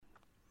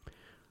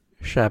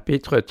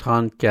Chapitre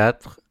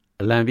 34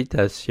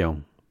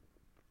 L'invitation.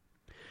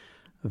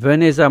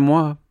 Venez à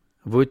moi,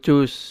 vous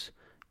tous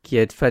qui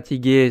êtes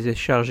fatigués et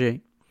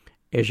chargés,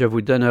 et je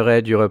vous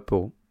donnerai du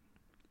repos.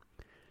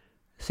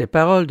 Ces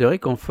paroles de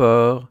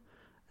réconfort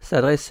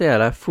s'adressaient à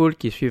la foule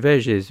qui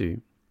suivait Jésus.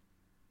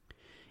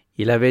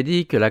 Il avait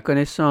dit que la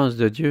connaissance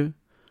de Dieu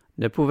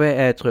ne pouvait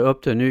être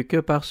obtenue que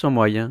par son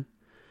moyen,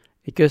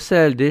 et que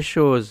celle des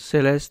choses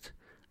célestes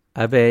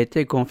avait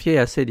été confiée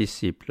à ses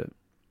disciples.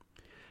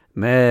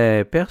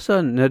 Mais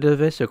personne ne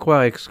devait se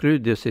croire exclu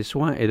de ses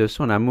soins et de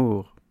son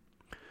amour.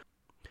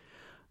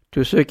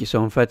 Tous ceux qui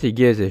sont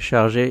fatigués et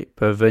chargés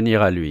peuvent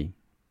venir à lui.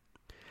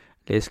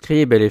 Les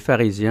scribes et les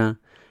pharisiens,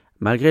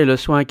 malgré le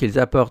soin qu'ils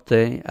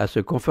apportaient à se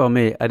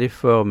conformer à des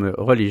formes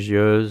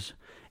religieuses,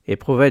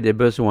 éprouvaient des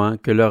besoins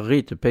que leur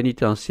rite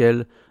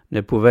pénitentiel ne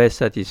pouvait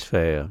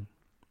satisfaire.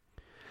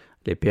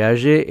 Les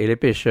péagers et les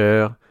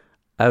pécheurs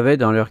avaient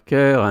dans leur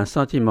cœur un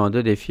sentiment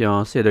de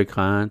défiance et de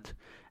crainte,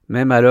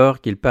 même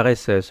alors qu'ils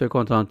paraissaient se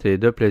contenter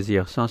de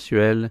plaisirs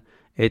sensuels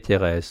et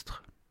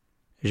terrestres.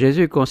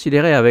 Jésus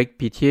considérait avec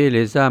pitié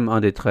les âmes en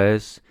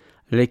détresse,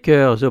 les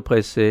cœurs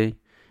oppressés,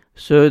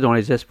 ceux dont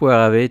les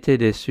espoirs avaient été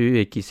déçus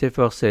et qui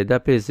s'efforçaient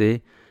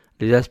d'apaiser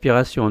les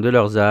aspirations de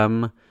leurs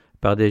âmes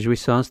par des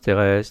jouissances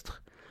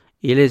terrestres.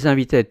 Il les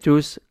invitait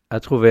tous à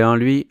trouver en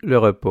lui le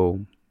repos.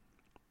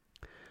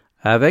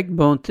 Avec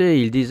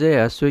bonté, il disait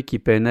à ceux qui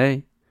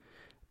peinaient :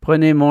 «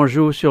 Prenez mon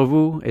joug sur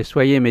vous et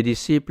soyez mes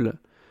disciples,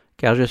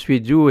 car je suis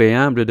doux et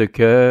humble de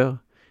cœur,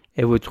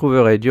 et vous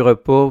trouverez du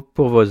repos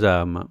pour vos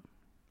âmes. »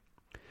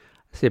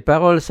 Ces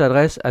paroles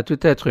s'adressent à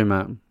tout être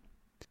humain.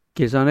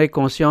 Qu'ils en aient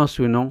conscience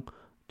ou non,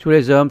 tous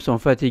les hommes sont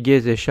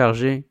fatigués et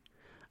chargés,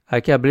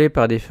 accablés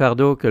par des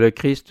fardeaux que le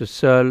Christ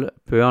seul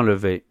peut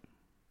enlever.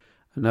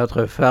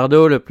 Notre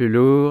fardeau le plus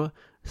lourd,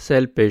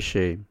 c'est le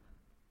péché.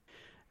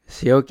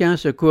 Si aucun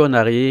secours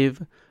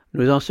n'arrive,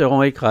 nous en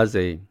serons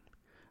écrasés.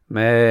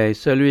 Mais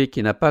celui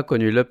qui n'a pas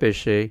connu le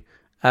péché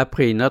a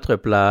pris notre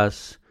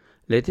place.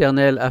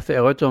 L'Éternel a fait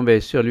retomber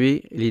sur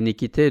lui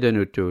l'iniquité de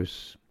nous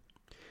tous.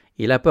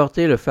 Il a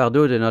porté le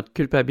fardeau de notre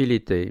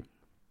culpabilité.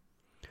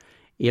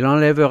 Il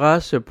enlèvera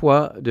ce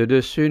poids de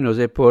dessus nos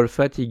épaules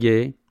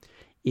fatiguées.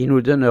 Il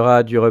nous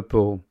donnera du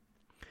repos.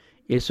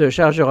 Il se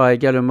chargera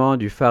également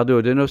du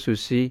fardeau de nos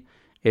soucis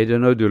et de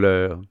nos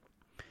douleurs.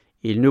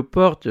 Il nous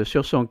porte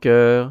sur son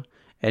cœur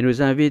et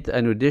nous invite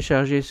à nous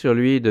décharger sur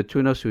lui de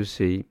tous nos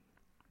soucis.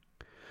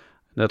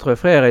 Notre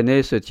frère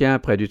aîné se tient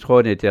près du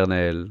trône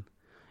éternel.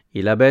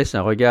 Il abaisse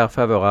un regard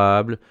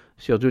favorable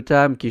sur toute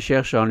âme qui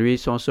cherche en lui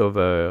son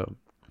sauveur.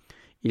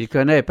 Il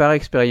connaît par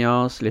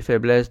expérience les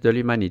faiblesses de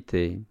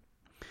l'humanité.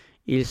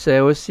 Il sait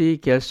aussi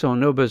quels sont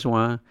nos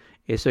besoins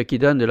et ce qui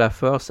donne de la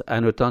force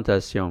à nos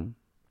tentations.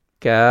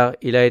 Car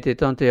il a été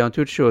tenté en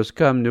toutes choses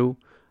comme nous,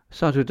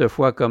 sans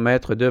toutefois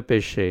commettre de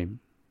péché.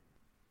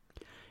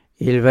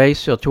 Il veille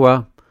sur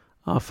toi,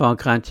 enfant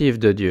craintif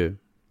de Dieu.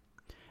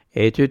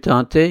 Es-tu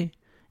tenté ?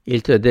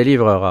 Il te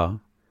délivrera.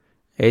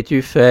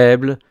 Es-tu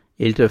faible ?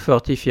 Il te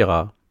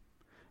fortifiera.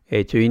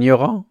 Es-tu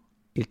ignorant ?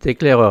 Il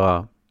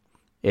t'éclairera.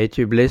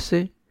 Es-tu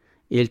blessé ?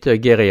 Il te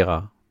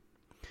guérira.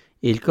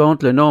 Il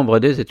compte le nombre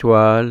des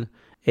étoiles,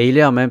 et il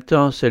est en même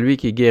temps celui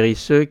qui guérit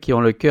ceux qui ont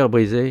le cœur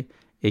brisé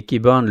et qui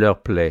bandent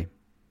leurs plaies.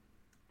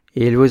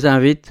 Il vous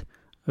invite,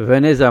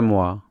 venez à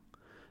moi.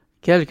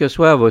 Quels que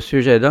soient vos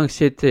sujets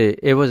d'anxiété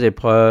et vos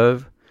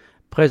épreuves,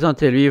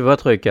 présentez-lui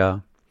votre cas.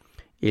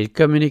 Il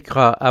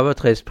communiquera à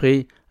votre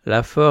esprit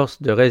la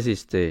force de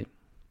résister.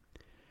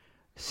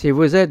 Si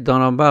vous êtes dans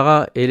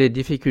l'embarras et les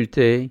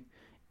difficultés,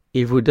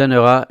 il vous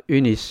donnera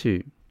une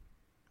issue.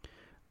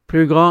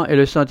 Plus grand est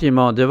le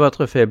sentiment de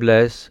votre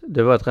faiblesse,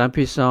 de votre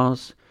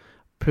impuissance,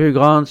 plus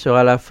grande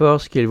sera la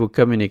force qu'il vous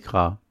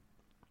communiquera.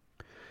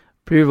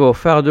 Plus vos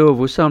fardeaux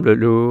vous semblent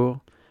lourds,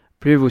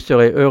 plus vous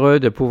serez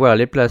heureux de pouvoir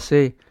les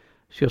placer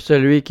sur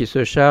celui qui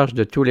se charge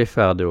de tous les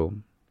fardeaux.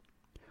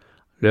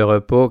 Le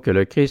repos que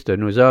le Christ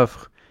nous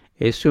offre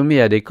est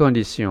soumis à des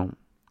conditions.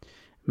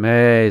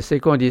 Mais ces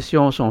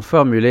conditions sont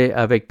formulées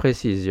avec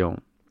précision.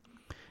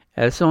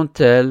 Elles sont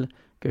telles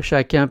que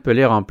chacun peut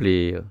les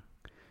remplir.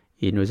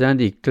 Il nous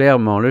indique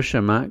clairement le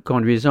chemin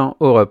conduisant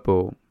au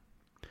repos.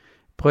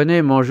 «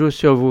 Prenez mon joug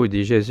sur vous,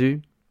 dit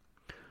Jésus. »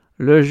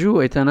 Le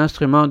joug est un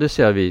instrument de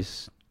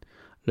service.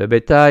 Le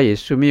bétail est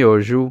soumis au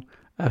joug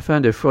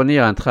afin de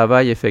fournir un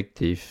travail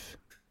effectif.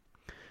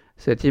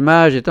 Cette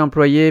image est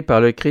employée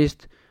par le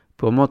Christ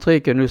pour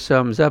montrer que nous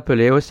sommes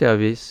appelés au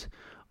service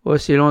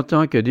aussi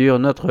longtemps que dure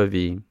notre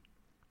vie.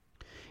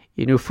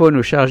 Il nous faut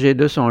nous charger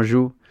de son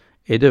joug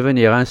et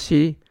devenir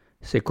ainsi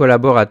ses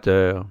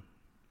collaborateurs.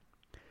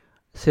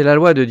 C'est la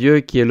loi de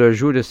Dieu qui est le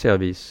joug de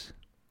service.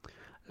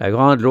 La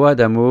grande loi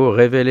d'amour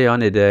révélée en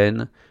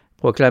Éden,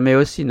 proclamée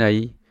au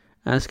Sinaï,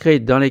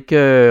 inscrite dans les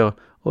cœurs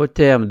au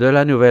terme de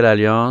la nouvelle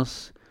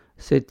alliance,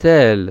 c'est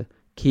elle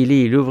qui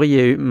lie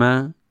l'ouvrier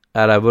humain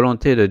à la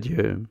volonté de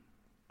Dieu.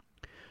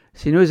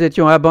 Si nous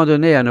étions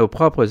abandonnés à nos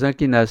propres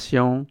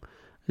inclinations,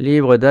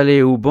 libres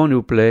d'aller où bon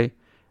nous plaît,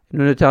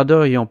 nous ne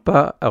tarderions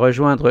pas à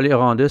rejoindre les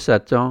rangs de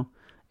Satan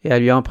et à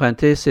lui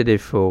emprunter ses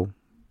défauts.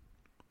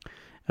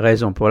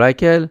 raison pour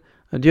laquelle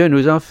Dieu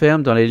nous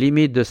enferme dans les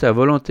limites de sa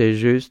volonté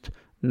juste,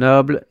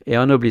 noble et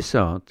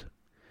ennoblissante.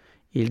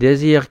 Il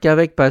désire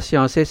qu'avec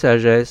patience et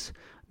sagesse,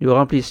 nous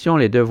remplissions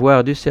les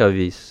devoirs du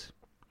service.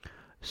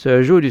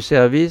 Ce joug du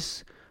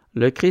service,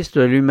 le Christ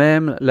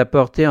lui-même l'a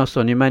porté en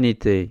son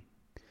humanité.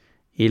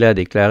 Il a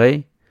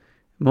déclaré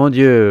 « Mon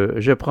Dieu,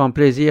 je prends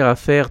plaisir à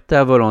faire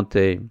ta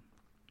volonté.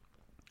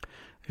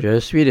 Je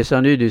suis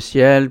descendu du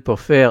ciel pour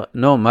faire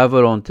non ma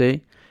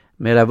volonté,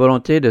 mais la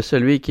volonté de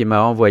celui qui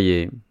m'a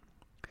envoyé. »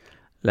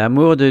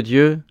 L'amour de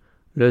Dieu,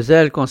 le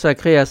zèle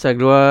consacré à sa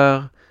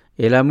gloire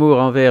et l'amour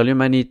envers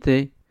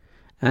l'humanité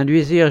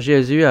induisirent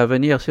Jésus à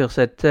venir sur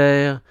cette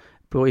terre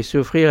pour y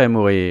souffrir et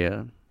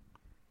mourir.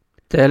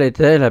 Telle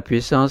était la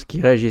puissance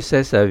qui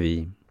régissait sa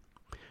vie.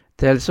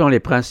 Tels sont les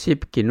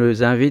principes qu'il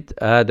nous invite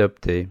à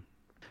adopter.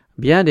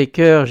 Bien des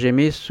cœurs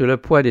gémissent sous le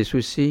poids des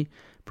soucis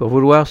pour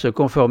vouloir se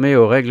conformer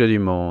aux règles du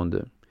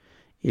monde.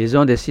 Ils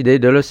ont décidé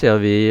de le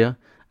servir,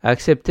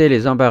 accepter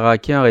les embarras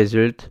qui en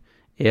résultent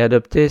et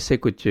adopter ses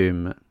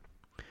coutumes.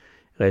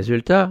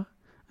 Résultat,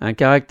 un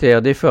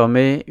caractère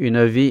déformé,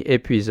 une vie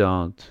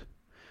épuisante.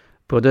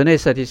 Pour donner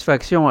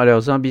satisfaction à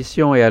leurs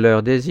ambitions et à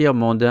leurs désirs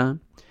mondains,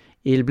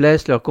 ils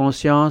blessent leur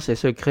conscience et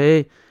se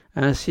créent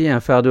ainsi un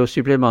fardeau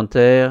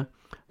supplémentaire,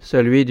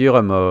 celui du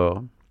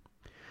remords.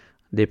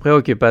 Des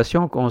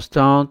préoccupations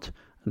constantes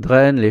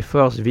drainent les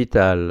forces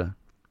vitales.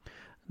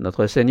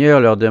 Notre Seigneur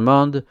leur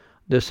demande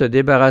de se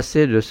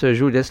débarrasser de ce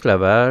joug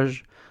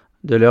d'esclavage,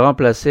 de le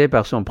remplacer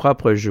par son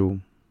propre joug.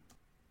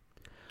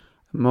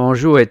 « Mon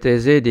joug est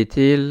aisé,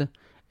 dit-il,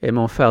 et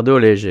mon fardeau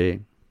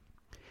léger. »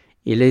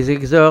 Il les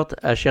exhorte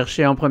à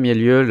chercher en premier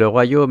lieu le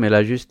royaume et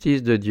la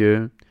justice de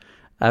Dieu,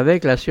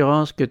 avec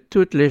l'assurance que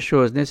toutes les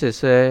choses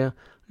nécessaires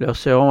leur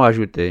seront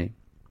ajoutées.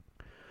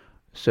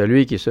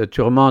 Celui qui se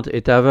tourmente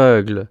est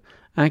aveugle,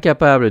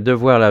 incapable de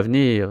voir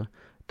l'avenir,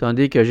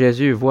 tandis que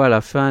Jésus voit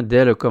la fin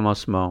dès le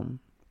commencement.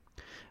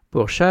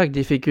 Pour chaque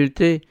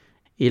difficulté,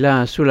 il a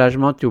un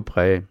soulagement tout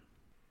près.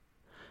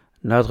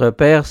 Notre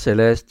Père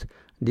céleste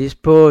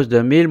dispose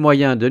de 1000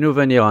 moyens de nous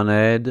venir en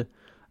aide,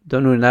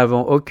 dont nous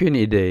n'avons aucune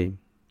idée.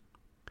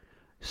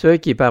 Ceux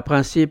qui par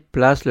principe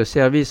placent le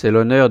service et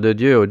l'honneur de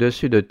Dieu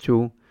au-dessus de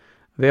tout,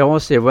 verront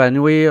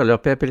s'évanouir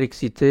leur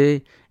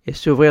perplexité et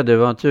s'ouvrir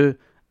devant eux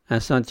un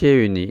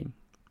sentier uni.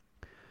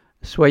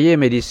 « Soyez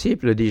mes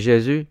disciples, dit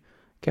Jésus,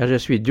 car je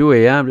suis doux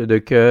et humble de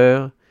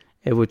cœur,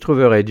 et vous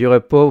trouverez du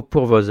repos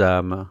pour vos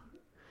âmes. »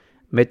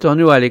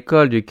 Mettons-nous à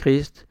l'école du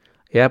Christ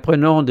et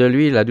apprenons de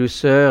lui la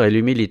douceur et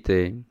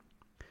l'humilité.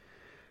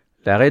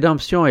 La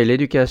rédemption est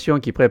l'éducation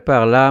qui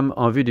prépare l'âme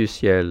en vue du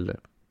ciel.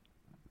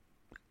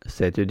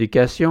 Cette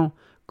éducation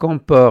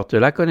comporte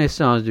la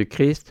connaissance du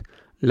Christ,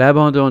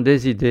 l'abandon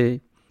des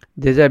idées,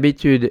 des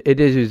habitudes et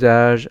des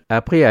usages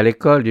appris à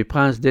l'école du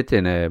prince des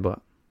ténèbres.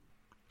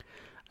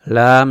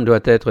 L'âme doit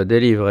être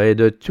délivrée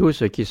de tout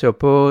ce qui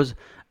s'oppose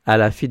à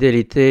la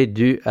fidélité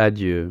due à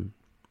Dieu.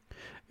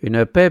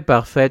 Une paix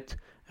parfaite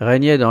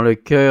régnait dans le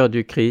cœur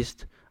du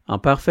Christ, en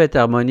parfaite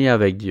harmonie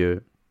avec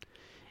Dieu.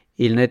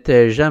 Il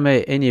n'était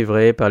jamais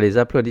enivré par les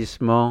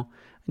applaudissements,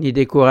 ni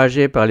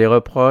découragé par les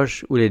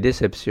reproches ou les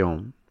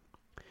déceptions.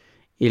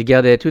 Il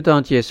gardait tout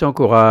entier son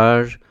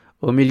courage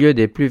au milieu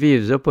des plus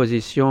vives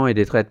oppositions et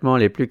des traitements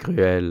les plus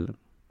cruels.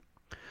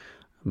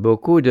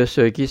 Beaucoup de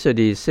ceux qui se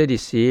disent ses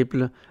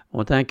disciples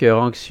ont un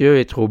cœur anxieux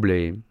et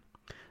troublé.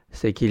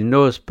 C'est qu'ils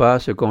n'osent pas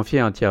se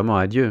confier entièrement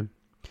à Dieu.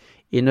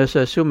 Ils ne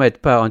se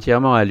soumettent pas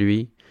entièrement à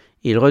lui,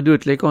 ils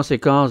redoutent les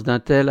conséquences d'un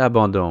tel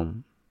abandon.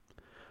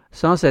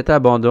 Sans cet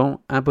abandon,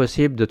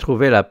 impossible de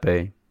trouver la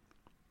paix.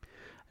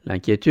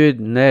 L'inquiétude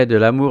naît de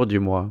l'amour du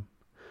moi.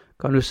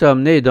 Quand nous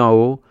sommes nés d'en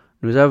haut,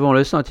 nous avons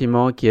le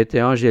sentiment qui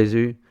était en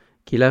Jésus,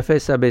 qu'il a fait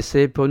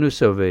s'abaisser pour nous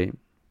sauver.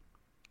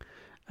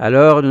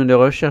 Alors nous ne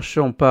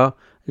recherchons pas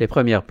les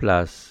premières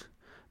places.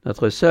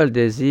 Notre seul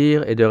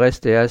désir est de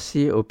rester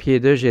assis aux pieds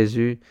de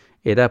Jésus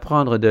et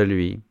d'apprendre de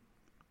lui.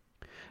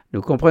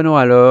 Nous comprenons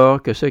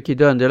alors que ce qui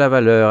donne de la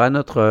valeur à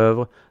notre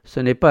œuvre, ce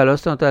n'est pas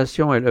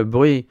l'ostentation et le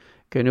bruit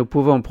que nous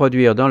pouvons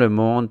produire dans le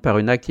monde par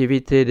une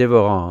activité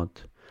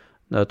dévorante.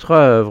 Notre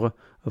œuvre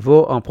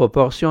vaut en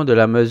proportion de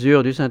la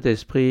mesure du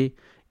Saint-Esprit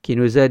qui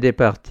nous est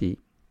départi.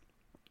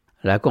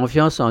 La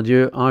confiance en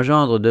Dieu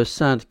engendre de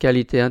saintes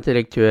qualités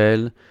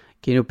intellectuelles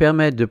qui nous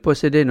permettent de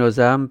posséder nos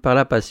âmes par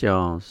la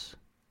patience.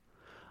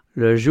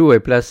 Le joug est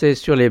placé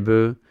sur les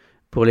bœufs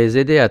pour les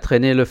aider à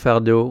traîner le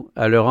fardeau,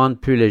 à le rendre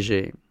plus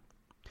léger.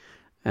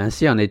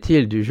 Ainsi en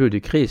est-il du joug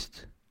du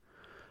Christ.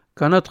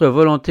 Quand notre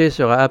volonté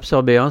sera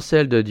absorbée en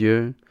celle de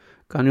Dieu,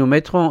 quand nous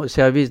mettrons au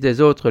service des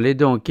autres les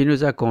dons qu'il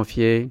nous a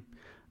confiés,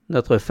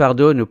 notre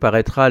fardeau nous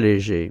paraîtra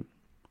léger.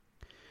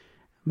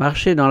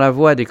 Marcher dans la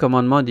voie des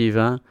commandements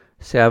divins,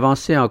 c'est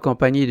avancer en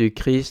compagnie du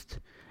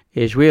Christ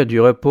et jouir du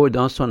repos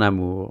dans son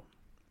amour.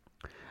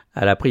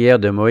 À la prière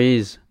de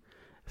Moïse,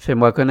 «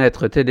 Fais-moi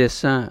connaître tes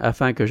desseins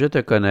afin que je te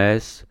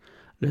connaisse »,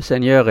 le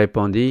Seigneur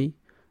répondit,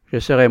 « Je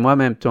serai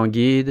moi-même ton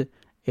guide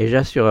et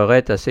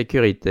j'assurerai ta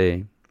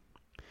sécurité. »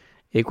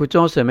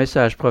 Écoutons ce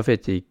message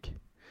prophétique.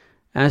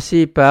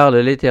 Ainsi parle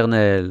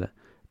l'Éternel,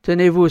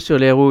 Tenez-vous sur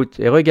les routes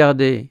et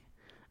regardez.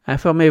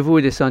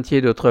 Informez-vous des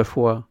sentiers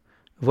d'autrefois.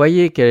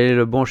 Voyez quel est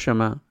le bon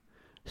chemin.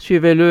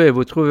 Suivez-le et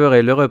vous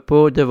trouverez le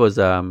repos de vos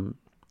âmes.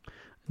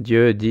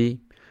 Dieu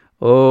dit,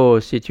 « Oh,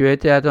 si tu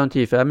étais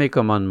attentif à mes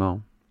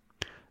commandements!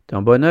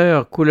 Ton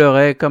bonheur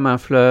coulerait comme un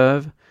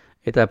fleuve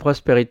et ta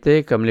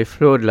prospérité comme les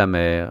flots de la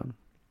mer. »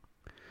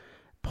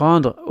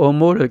 Prendre au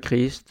mot le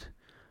Christ,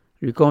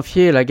 lui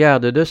confier la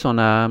garde de son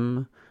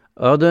âme,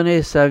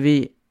 ordonner sa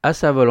vie à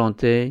sa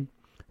volonté,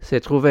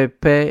 c'est trouver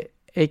paix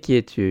et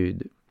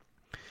quiétude.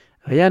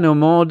 Rien au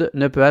monde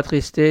ne peut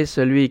attrister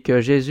celui que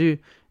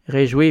Jésus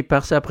réjouit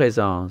par sa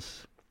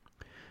présence.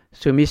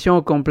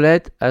 Soumission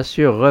complète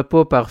assure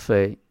repos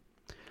parfait.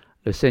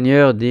 Le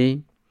Seigneur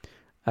dit,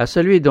 « À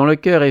celui dont le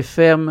cœur est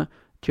ferme,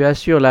 tu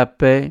assures la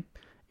paix,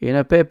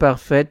 une paix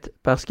parfaite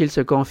parce qu'il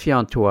se confie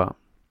en toi. »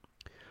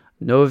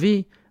 Nos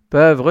vies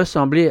peuvent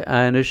ressembler à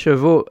un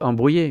écheveau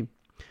embrouillé.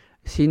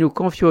 Si nous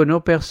confions nos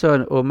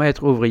personnes au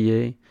maître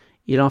ouvrier,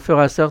 il en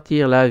fera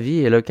sortir la vie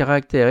et le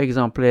caractère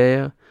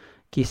exemplaire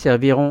qui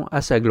serviront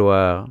à sa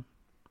gloire.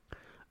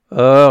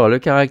 Or, le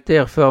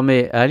caractère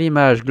formé à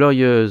l'image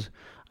glorieuse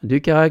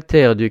du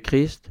caractère du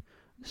Christ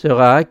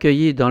sera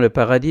accueilli dans le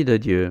paradis de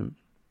Dieu.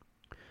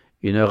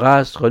 Une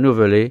race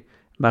renouvelée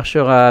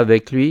marchera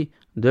avec lui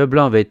de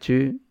blanc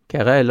vêtu,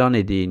 car elle en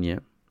est digne.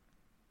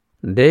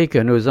 Dès que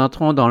nous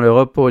entrons dans le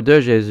repos de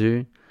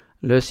Jésus,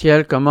 le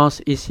ciel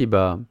commence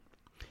ici-bas.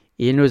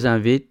 Il nous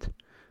invite,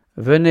 «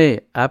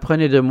 Venez,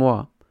 apprenez de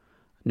moi. »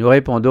 Nous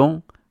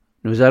répondons,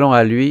 « Nous allons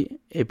à lui,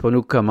 et pour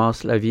nous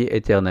commence la vie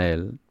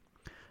éternelle. »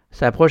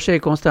 S'approcher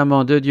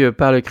constamment de Dieu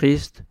par le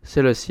Christ,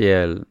 c'est le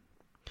ciel.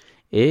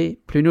 Et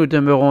plus nous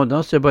demeurons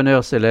dans ce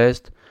bonheur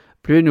céleste,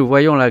 plus nous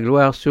voyons la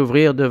gloire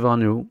s'ouvrir devant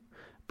nous,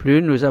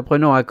 plus nous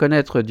apprenons à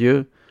connaître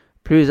Dieu,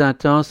 plus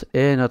intense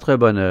est notre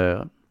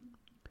bonheur.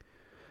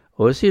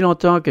 Aussi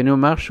longtemps que nous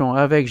marchons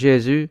avec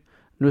Jésus,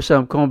 nous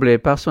sommes comblés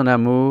par son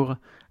amour,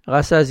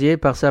 rassasiés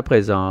par sa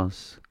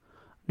présence.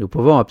 Nous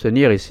pouvons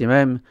obtenir ici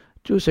même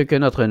tout ce que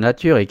notre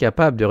nature est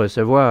capable de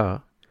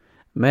recevoir.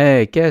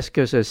 Mais qu'est-ce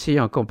que ceci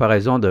en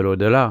comparaison de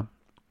l'au-delà?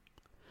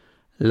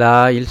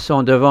 Là, ils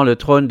sont devant le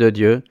trône de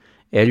Dieu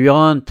et lui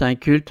rendent un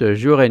culte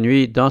jour et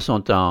nuit dans son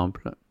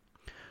temple.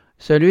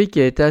 Celui qui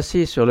est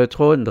assis sur le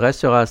trône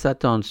dressera sa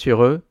tente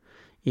sur eux,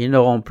 ils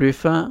n'auront plus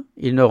faim,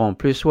 ils n'auront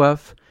plus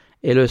soif,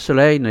 et le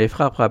soleil ne les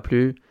frappera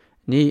plus,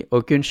 ni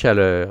aucune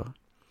chaleur.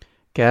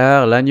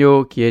 Car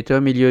l'agneau qui est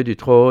au milieu du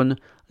trône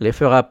les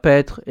fera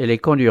paître et les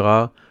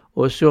conduira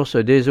aux sources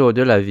des eaux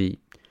de la vie,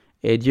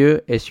 et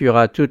Dieu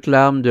essuiera toute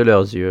larme de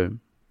leurs yeux.